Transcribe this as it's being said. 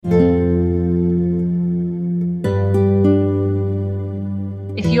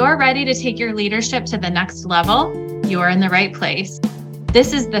you're ready to take your leadership to the next level, you're in the right place.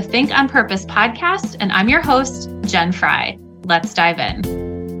 This is the Think on Purpose podcast, and I'm your host, Jen Fry. Let's dive in.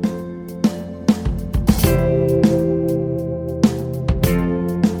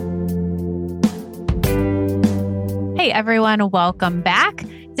 Hey everyone, welcome back.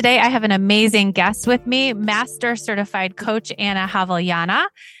 Today I have an amazing guest with me, Master Certified Coach Anna Javellana,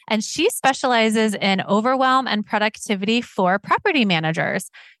 and she specializes in overwhelm and productivity for property managers.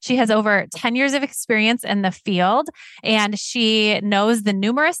 She has over 10 years of experience in the field, and she knows the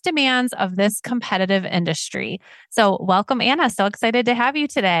numerous demands of this competitive industry. So welcome, Anna. So excited to have you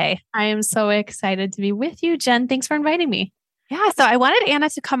today. I am so excited to be with you, Jen. Thanks for inviting me. Yeah, so I wanted Anna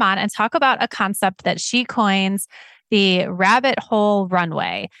to come on and talk about a concept that she coins, the rabbit hole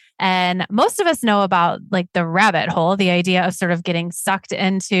runway. And most of us know about like the rabbit hole, the idea of sort of getting sucked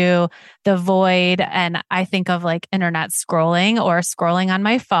into the void. And I think of like internet scrolling or scrolling on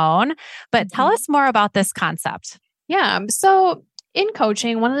my phone. But tell us more about this concept. Yeah. So in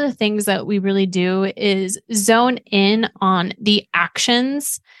coaching, one of the things that we really do is zone in on the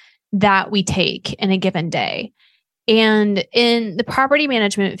actions that we take in a given day. And in the property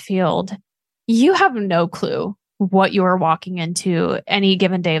management field, you have no clue what you are walking into any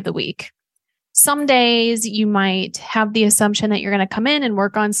given day of the week. Some days you might have the assumption that you're going to come in and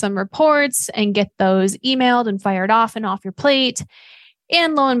work on some reports and get those emailed and fired off and off your plate.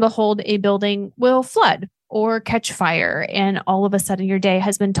 And lo and behold, a building will flood or catch fire. And all of a sudden your day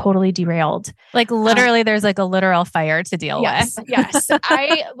has been totally derailed. Like literally there's like a literal fire to deal with. Yes.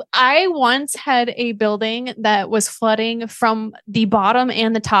 I once had a building that was flooding from the bottom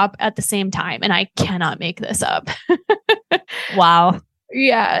and the top at the same time. And I cannot make this up. Wow.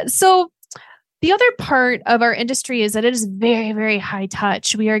 Yeah. So the other part of our industry is that it is very, very high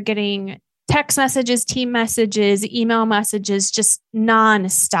touch. We are getting text messages, team messages, email messages, just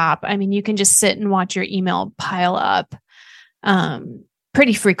nonstop. I mean, you can just sit and watch your email pile up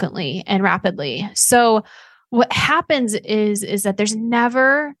pretty frequently and rapidly. So what happens is that there's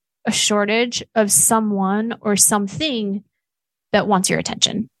never a shortage of someone or something that wants your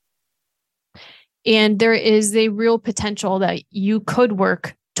attention. And there is a real potential that you could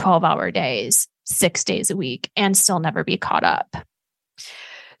work 12-hour days, 6 days a week, and still never be caught up.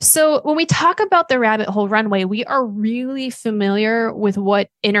 So when we talk about the rabbit hole runway, we are really familiar with what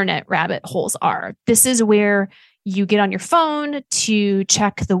internet rabbit holes are. This is where you get on your phone to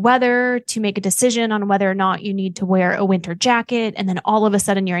check the weather, to make a decision on whether or not you need to wear a winter jacket. And then all of a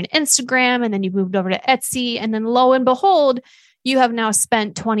sudden you're on Instagram, and then you moved over to Etsy. And then lo and behold, you have now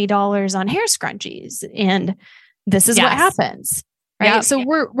spent $20 on hair scrunchies. And this is what happens. Right. Yep. So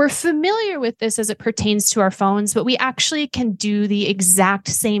we're familiar with this as it pertains to our phones, but we actually can do the exact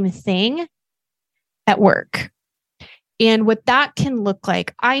same thing at work. And what that can look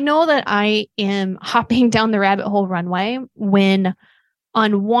like, I know that I am hopping down the rabbit hole runway when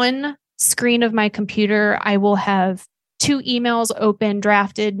on one screen of my computer, I will have 2 emails open,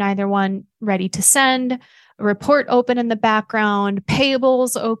 drafted, neither one ready to send, a report open in the background,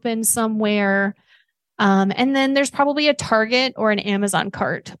 payables open somewhere. And then there's probably a Target or an Amazon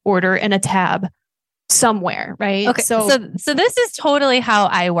cart order in a tab somewhere, right? Okay. So this is totally how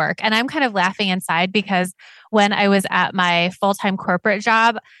I work. And I'm kind of laughing inside because when I was at my full-time corporate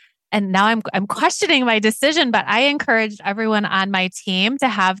job, and now I'm questioning my decision, but I encouraged everyone on my team to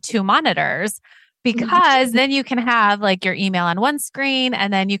have 2 monitors, because then you can have like your email on one screen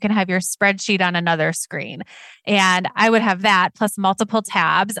and then you can have your spreadsheet on another screen. And I would have that plus multiple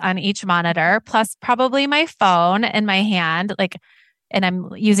tabs on each monitor, plus probably my phone in my hand, like, and I'm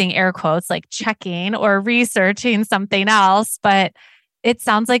using air quotes, like checking or researching something else. But it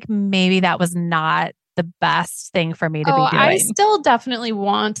sounds like maybe that was not the best thing for me to be doing. I still definitely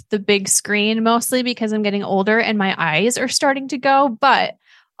want the big screen, mostly because I'm getting older and my eyes are starting to go. But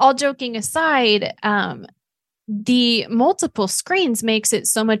all joking aside, the multiple screens makes it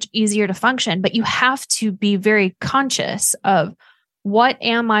so much easier to function, but you have to be very conscious of, what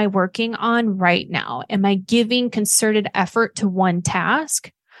am I working on right now? Am I giving concerted effort to one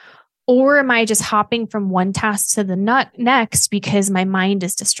task? Or am I just hopping from one task to the next because my mind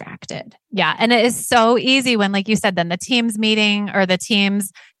is distracted? Yeah. And it is so easy when, like you said, then the Teams meeting or the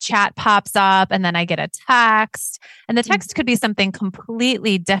Teams chat pops up and then I get a text, and the text could be something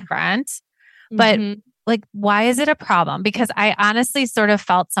completely different, but like, why is it a problem? Because I honestly sort of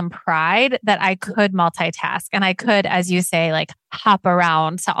felt some pride that I could multitask and I could, as you say, like hop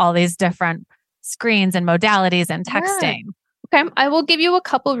around to all these different screens and modalities and texting. Yeah. Okay, I will give you a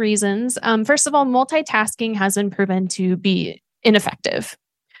couple reasons. First of all, multitasking has been proven to be ineffective.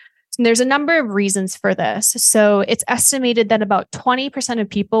 There's a number of reasons for this. So it's estimated that about 20% of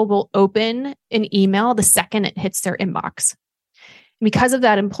people will open an email the second it hits their inbox. Because of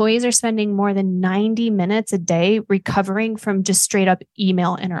that, employees are spending more than 90 minutes a day recovering from just straight up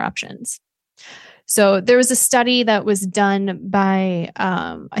email interruptions. So there was a study that was done by,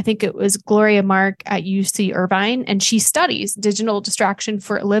 I think it was Gloria Mark at UC Irvine, and she studies digital distraction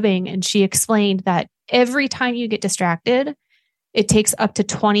for a living. And she explained that every time you get distracted, it takes up to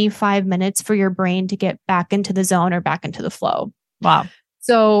 25 minutes for your brain to get back into the zone or back into the flow. Wow.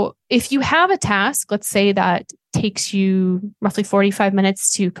 So if you have a task, let's say that takes you roughly 45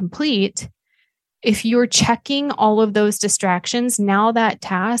 minutes to complete, if you're checking all of those distractions, now that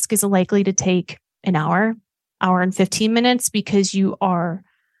task is likely to take an hour and 15 minutes because you are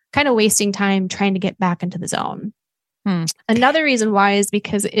kind of wasting time trying to get back into the zone. Another reason why is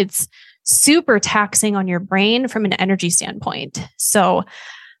because it's super taxing on your brain from an energy standpoint. So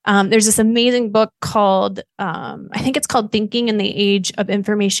there's this amazing book called, I think it's called Thinking in the Age of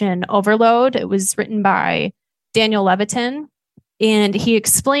Information Overload. It was written by Daniel Levitin. And he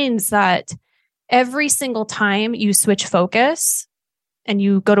explains that every single time you switch focus and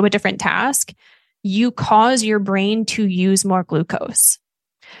you go to a different task, you cause your brain to use more glucose.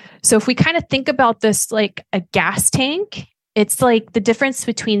 So if we kind of think about this like a gas tank, it's like the difference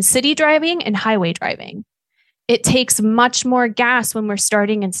between city driving and highway driving. It takes much more gas when we're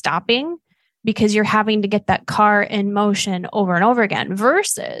starting and stopping because you're having to get that car in motion over and over again.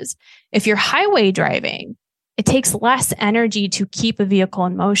 Versus if you're highway driving, it takes less energy to keep a vehicle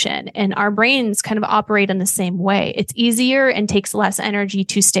in motion. And our brains kind of operate in the same way. It's easier and takes less energy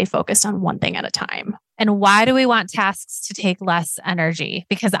to stay focused on one thing at a time. And why do we want tasks to take less energy?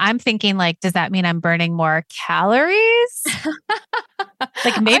 Because I'm thinking like, does that mean I'm burning more calories?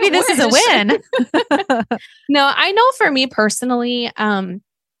 Like maybe this is a win. No, I know for me personally,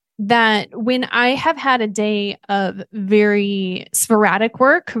 that when I have had a day of very sporadic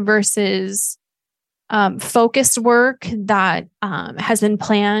work versus focused work that has been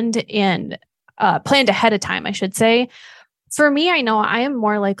planned and planned ahead of time, I should say. For me, I know I am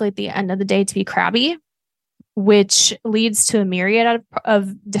more likely at the end of the day to be crabby, which leads to a myriad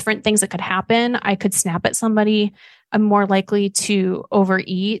of different things that could happen. I could snap at somebody. I'm more likely to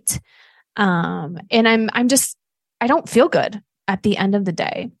overeat. And I don't feel good at the end of the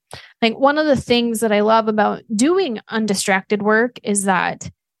day. Like one of the things that I love about doing undistracted work is that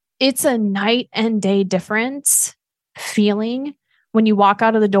it's a night and day difference feeling when you walk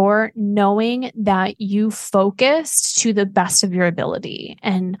out of the door, knowing that you focused to the best of your ability.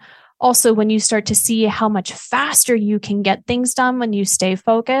 And also when you start to see how much faster you can get things done when you stay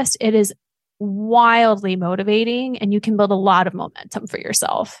focused, it is wildly motivating and you can build a lot of momentum for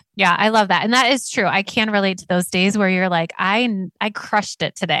yourself. Yeah, I love that. And that is true. I can relate to those days where you're like, I crushed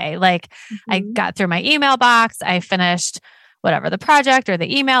it today. Like I got through my email box. I finished whatever the project or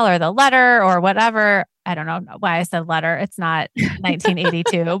the email or the letter or whatever. I don't know why I said letter. It's not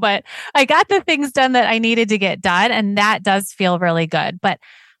 1982, but I got the things done that I needed to get done. And that does feel really good. But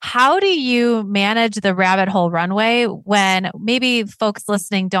how do you manage the rabbit hole runway when maybe folks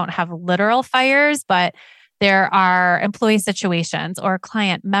listening don't have literal fires, but there are employee situations or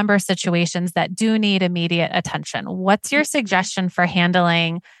client member situations that do need immediate attention? What's your suggestion for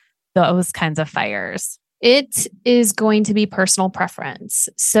handling those kinds of fires? It is going to be personal preference.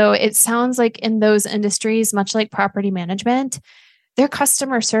 So it sounds like in those industries, much like property management, they're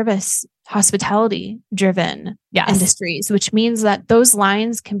customer service, hospitality driven industries, which means that those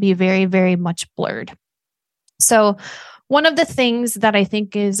lines can be very, very much blurred. So one of the things that I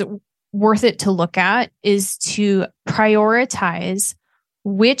think is worth it to look at is to prioritize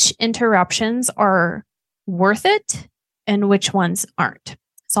which interruptions are worth it and which ones aren't.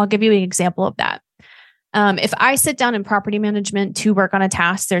 So I'll give you an example of that. If I sit down in property management to work on a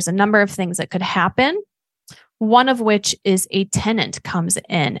task, there's a number of things that could happen. One of which is a tenant comes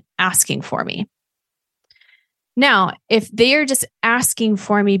in asking for me. Now, if they are just asking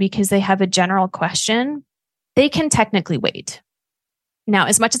for me because they have a general question, they can technically wait. Now,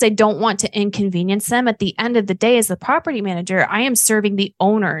 as much as I don't want to inconvenience them, at the end of the day, as the property manager, I am serving the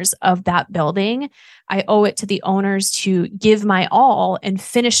owners of that building. I owe it to the owners to give my all and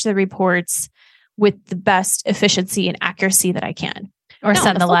finish the reports with the best efficiency and accuracy that I can. Or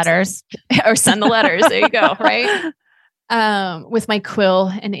send the letters. Or send the letters. There you go. Right. With my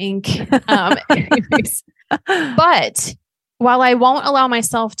quill and ink. Anyways. But while I won't allow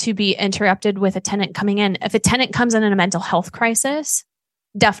myself to be interrupted with a tenant coming in, if a tenant comes in a mental health crisis,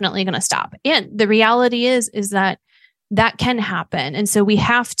 definitely going to stop. And the reality is that can happen. And so we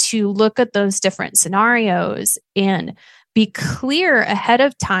have to look at those different scenarios and be clear ahead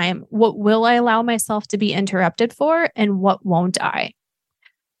of time. What will I allow myself to be interrupted for and what won't I?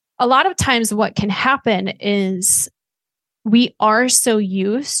 A lot of times what can happen is we are so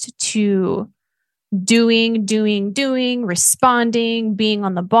used to doing, responding, being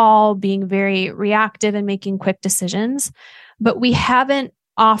on the ball, being very reactive and making quick decisions. But we haven't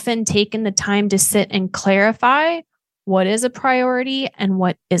often taken the time to sit and clarify what is a priority and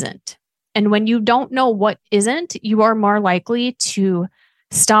what isn't. And when you don't know what isn't, you are more likely to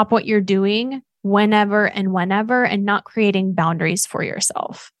stop what you're doing whenever and not creating boundaries for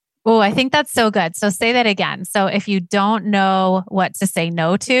yourself. Oh, I think that's so good. So say that again. So if you don't know what to say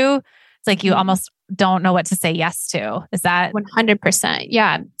no to, it's like you almost don't know what to say yes to. Is that 100%?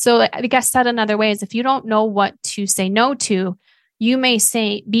 Yeah. So I guess said another way is if you don't know what to say no to, you may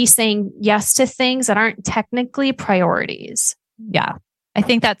be saying yes to things that aren't technically priorities. Yeah. I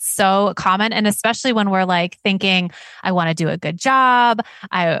think that's so common. And especially when we're like thinking, I want to do a good job.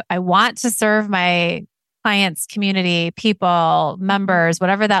 I want to serve my clients, community, people, members,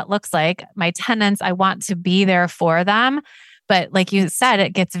 whatever that looks like, my tenants, I want to be there for them. But like you said,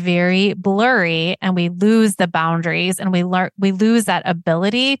 it gets very blurry and we lose the boundaries and we lose that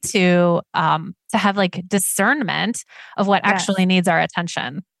ability to have like discernment of what actually needs our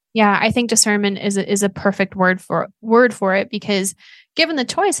attention. Yeah, I think discernment is a perfect word for it, because given the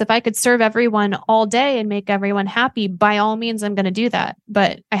choice, if I could serve everyone all day and make everyone happy, by all means, I'm going to do that.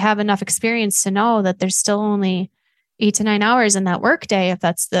 But I have enough experience to know that there's still only 8 to 9 hours in that workday, if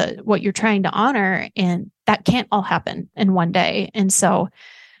that's what you're trying to honor, and that can't all happen in one day. And so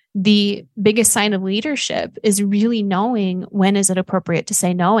the biggest sign of leadership is really knowing when is it appropriate to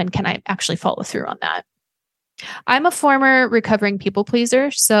say no, and can I actually follow through on that? I'm a former recovering people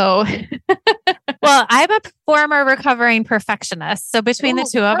pleaser. So, well, I'm a former recovering perfectionist. So between the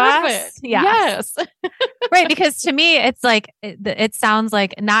two of us, yes. Right. Because to me, it's like, it sounds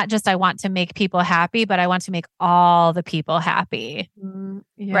like not just I want to make people happy, but I want to make all the people happy.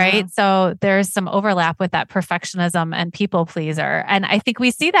 Right. So there's some overlap with that perfectionism and people pleaser. And I think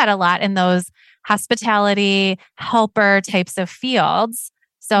we see that a lot in those hospitality helper types of fields.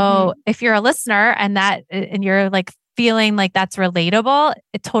 So if you're a listener and you're like feeling like that's relatable,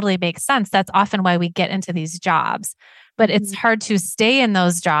 it totally makes sense. That's often why we get into these jobs. But it's hard to stay in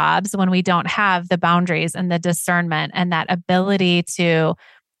those jobs when we don't have the boundaries and the discernment and that ability to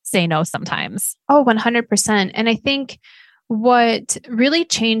say no sometimes. Oh, 100%. And I think what really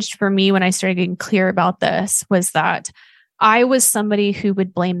changed for me when I started getting clear about this was that I was somebody who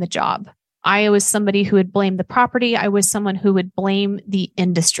would blame the job. I was somebody who would blame the property. I was someone who would blame the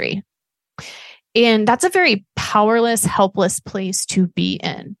industry. And that's a very powerless, helpless place to be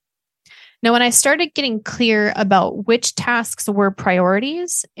in. Now, when I started getting clear about which tasks were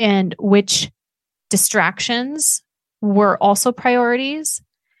priorities and which distractions were also priorities,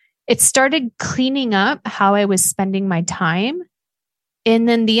 it started cleaning up how I was spending my time. And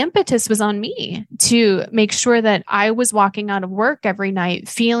then the impetus was on me to make sure that I was walking out of work every night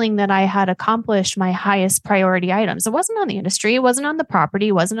feeling that I had accomplished my highest priority items. It wasn't on the industry. It wasn't on the property.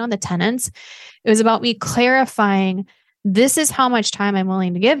 It wasn't on the tenants. It was about me clarifying, this is how much time I'm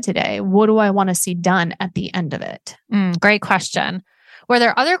willing to give today. What do I want to see done at the end of it? Great question. Were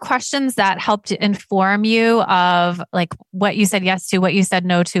there other questions that helped inform you of like what you said yes to, what you said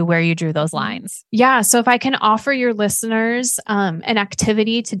no to, where you drew those lines? Yeah. So if I can offer your listeners an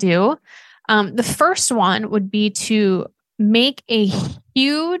activity to do, the first one would be to make a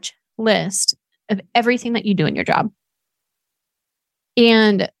huge list of everything that you do in your job.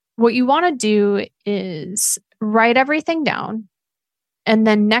 And what you want to do is write everything down. And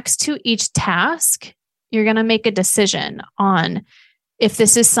then next to each task, you're going to make a decision on if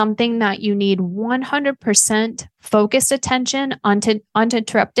this is something that you need 100% focused attention,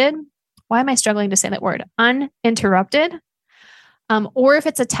 uninterrupted. Why am I struggling to say that word? Uninterrupted. Or if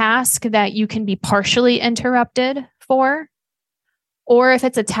it's a task that you can be partially interrupted for, or if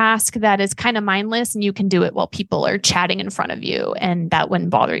it's a task that is kind of mindless and you can do it while people are chatting in front of you and that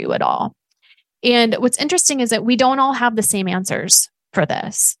wouldn't bother you at all. And what's interesting is that we don't all have the same answers for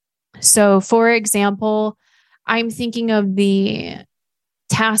this. So for example, I'm thinking of the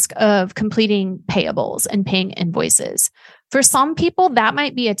task of completing payables and paying invoices. For some people, that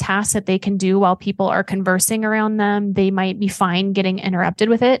might be a task that they can do while people are conversing around them. They might be fine getting interrupted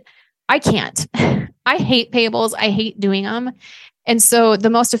with it. I can't. I hate payables. I hate doing them. And so the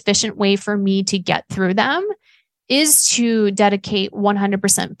most efficient way for me to get through them is to dedicate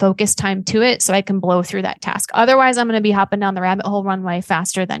 100% focus time to it so I can blow through that task. Otherwise, I'm going to be hopping down the rabbit hole runway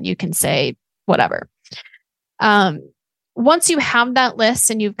faster than you can say whatever. once you have that list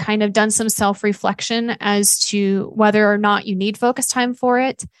and you've kind of done some self-reflection as to whether or not you need focus time for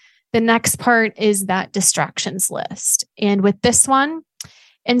it, the next part is that distractions list. And with this one,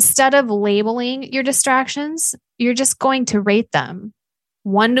 instead of labeling your distractions, you're just going to rate them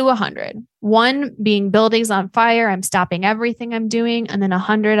 1 to 100. 1 being buildings on fire, I'm stopping everything I'm doing. And then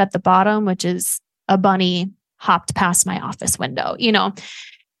 100 at the bottom, which is a bunny hopped past my office window,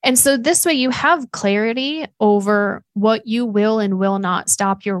 And so this way you have clarity over what you will and will not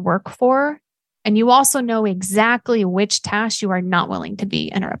stop your work for. And you also know exactly which tasks you are not willing to be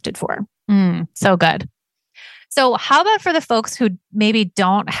interrupted for. So good. So how about for the folks who maybe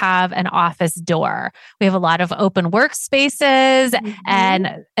don't have an office door? We have a lot of open workspaces.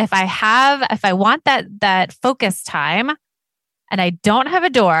 And if I want that focus time and I don't have a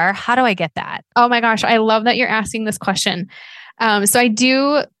door, how do I get that? Oh my gosh. I love that you're asking this question. So I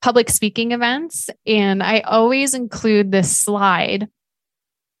do public speaking events, and I always include this slide,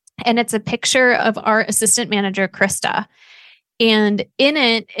 and it's a picture of our assistant manager, Krista. And in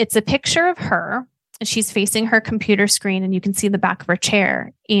it, it's a picture of her. She's facing her computer screen, and you can see the back of her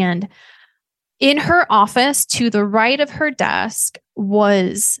chair. And in her office, to the right of her desk,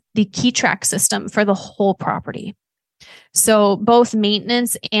 was the key track system for the whole property. So both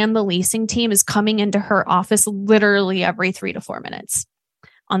maintenance and the leasing team is coming into her office literally every 3 to 4 minutes.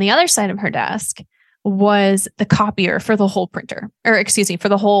 On the other side of her desk was the copier for the whole for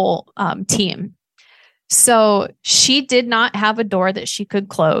the whole team. So she did not have a door that she could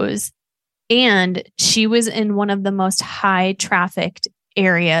close. And she was in one of the most high trafficked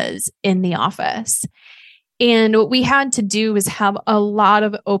areas in the office. And what we had to do was have a lot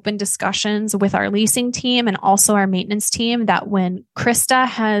of open discussions with our leasing team and also our maintenance team that when Krista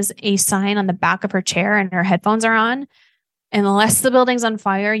has a sign on the back of her chair and her headphones are on, unless the building's on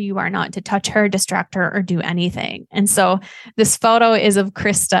fire, you are not to touch her, distract her, or do anything. And so this photo is of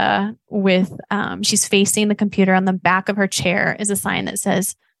Krista with, she's facing the computer. On the back of her chair is a sign that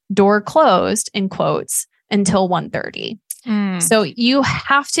says, "Door closed," in quotes, until 1:30. So you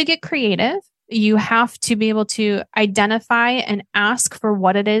have to get creative. You have to be able to identify and ask for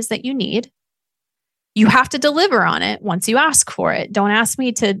what it is that you need. You have to deliver on it once you ask for it. Don't ask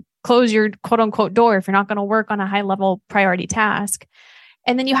me to close your quote unquote door if you're not going to work on a high level priority task.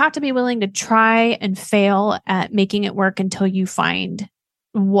 And then you have to be willing to try and fail at making it work until you find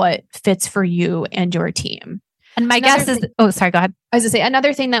what fits for you and your team. And my guess is, sorry, go ahead. I was going to say,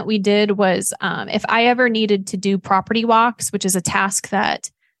 another thing that we did was if I ever needed to do property walks, which is a task that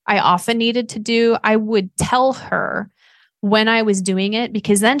I often needed to do, I would tell her when I was doing it,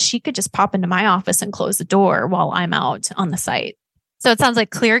 because then she could just pop into my office and close the door while I'm out on the site. So it sounds like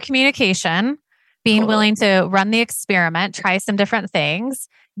clear communication, being willing to run the experiment, try some different things,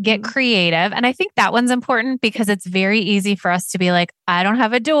 get creative. And I think that one's important because it's very easy for us to be like, I don't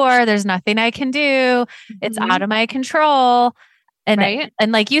have a door. There's nothing I can do. It's out of my control. And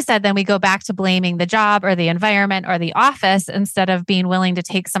like you said, then we go back to blaming the job or the environment or the office instead of being willing to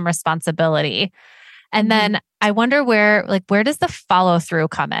take some responsibility. And then I wonder where does the follow through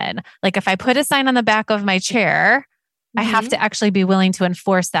come in? Like if I put a sign on the back of my chair, I have to actually be willing to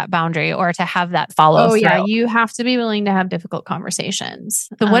enforce that boundary or to have that follow through. Yeah. You have to be willing to have difficult conversations.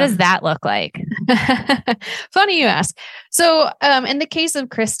 So what does that look like? Funny you ask. So in the case of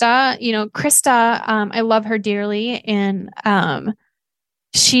Krista, Krista, I love her dearly. And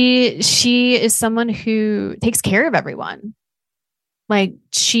she is someone who takes care of everyone. Like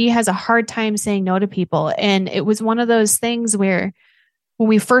she has a hard time saying no to people. And it was one of those things where when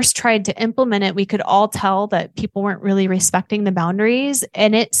we first tried to implement it, we could all tell that people weren't really respecting the boundaries.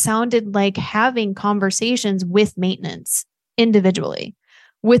 And it sounded like having conversations with maintenance individually,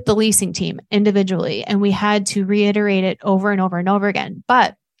 with the leasing team individually. And we had to reiterate it over and over and over again.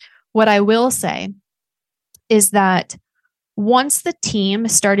 But what I will say is that once the team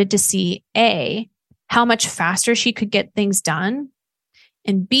started to see A, how much faster she could get things done,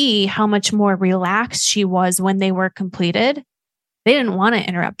 and B, how much more relaxed she was when they were completed, they didn't want to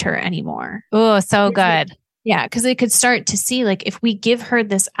interrupt her anymore. Oh, so good. Yeah, because they could start to see, like, if we give her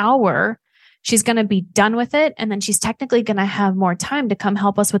this hour, she's going to be done with it. And then she's technically going to have more time to come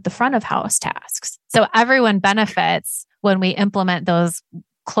help us with the front of house tasks. So everyone benefits when we implement those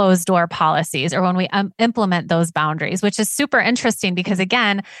closed door policies or when we implement those boundaries, which is super interesting because,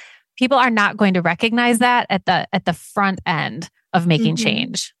 again, people are not going to recognize that at the front end of making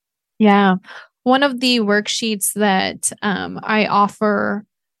change. Yeah. One of the worksheets that I offer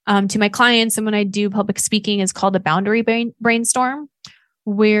to my clients and when I do public speaking is called a boundary brainstorm,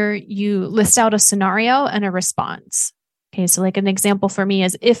 where you list out a scenario and a response. Okay. So like an example for me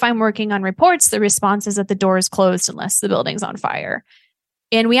is if I'm working on reports, the response is that the door is closed unless the building's on fire.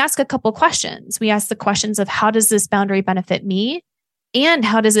 And we ask a couple questions. We ask the questions of how does this boundary benefit me? And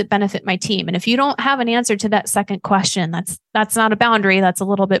how does it benefit my team? And if you don't have an answer to that second question, that's not a boundary. That's a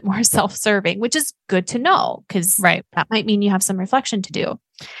little bit more self-serving, which is good to know because that might mean you have some reflection to do.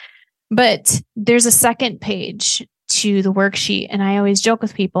 But there's a second page to the worksheet. And I always joke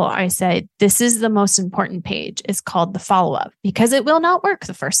with people. I say, this is the most important page. It's called the follow-up because it will not work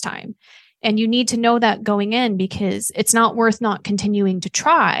the first time. And you need to know that going in because it's not worth not continuing to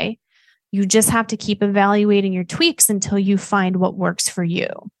try. You just have to keep evaluating your tweaks until you find what works for you.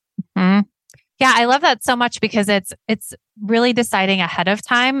 Mm-hmm. Yeah, I love that so much because it's really deciding ahead of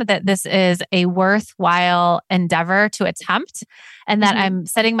time that this is a worthwhile endeavor to attempt and that I'm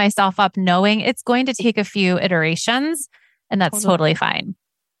setting myself up knowing it's going to take a few iterations and that's totally fine.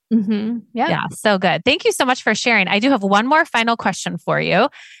 Mm-hmm. Yeah, so good. Thank you so much for sharing. I do have one more final question for you.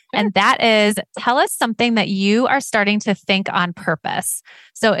 And that is, tell us something that you are starting to think on purpose.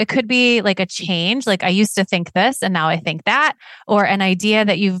 So it could be like a change, like I used to think this and now I think that, or an idea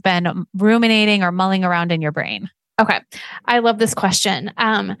that you've been ruminating or mulling around in your brain. Okay. I love this question.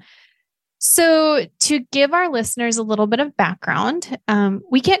 So to give our listeners a little bit of background,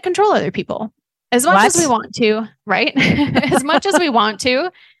 we can't control other people as much as we want to, right? As much as we want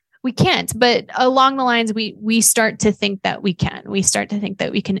to. We can't, but along the lines, we start to think that we can. We start to think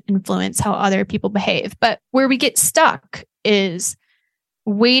that we can influence how other people behave. But where we get stuck is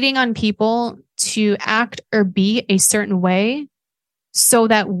waiting on people to act or be a certain way so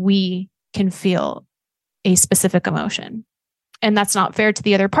that we can feel a specific emotion. And that's not fair to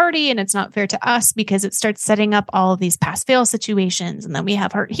the other party. And it's not fair to us because it starts setting up all of these pass fail situations. And then we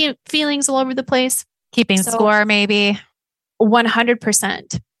have hurt feelings all over the place. Keeping score, maybe.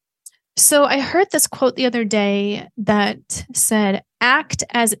 100%. So I heard this quote the other day that said, act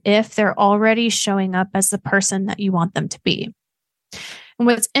as if they're already showing up as the person that you want them to be. And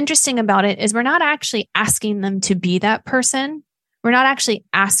what's interesting about it is we're not actually asking them to be that person. We're not actually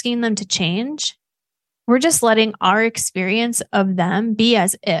asking them to change. We're just letting our experience of them be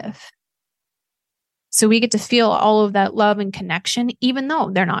as if. So we get to feel all of that love and connection, even though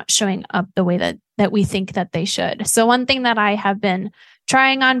they're not showing up the way that we think that they should. So one thing that I have been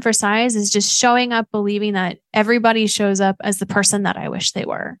trying on for size is just showing up, believing that everybody shows up as the person that I wish they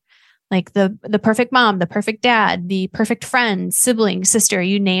were. Like the perfect mom, the perfect dad, the perfect friend, sibling, sister,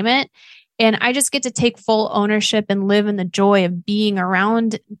 you name it. And I just get to take full ownership and live in the joy of being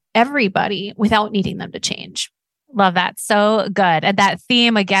around everybody without needing them to change. Love that. So good. And that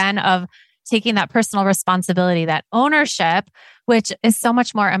theme again of taking that personal responsibility, that ownership, which is so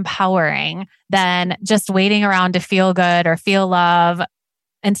much more empowering than just waiting around to feel good or feel love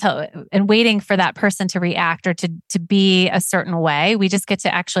and waiting for that person to react or to be a certain way. We just get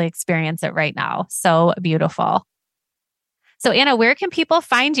to actually experience it right now. So beautiful. So Anna, where can people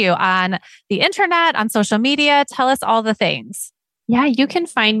find you on the internet, on social media? Tell us all the things. Yeah, you can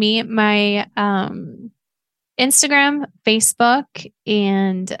find me. My Instagram, Facebook,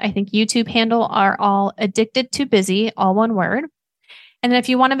 and I think YouTube handle are all Addicted to Busy, all one word. And then if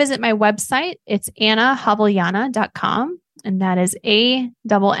you want to visit my website, it's AnnaJavellana.com. And that is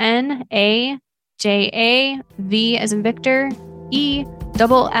ANNAJAV as in Victor,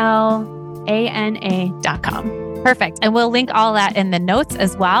 ELLANA.com. Perfect. And we'll link all that in the notes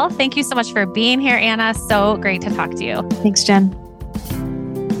as well. Thank you so much for being here, Anna. So great to talk to you. Thanks, Jen.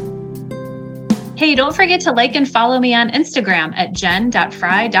 Hey, don't forget to like and follow me on Instagram at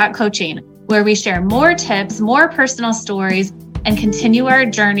jen.fry.coaching, where we share more tips, more personal stories, and continue our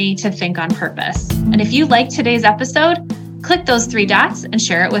journey to think on purpose. And if you liked today's episode, click those 3 dots and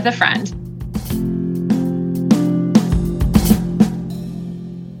share it with a friend.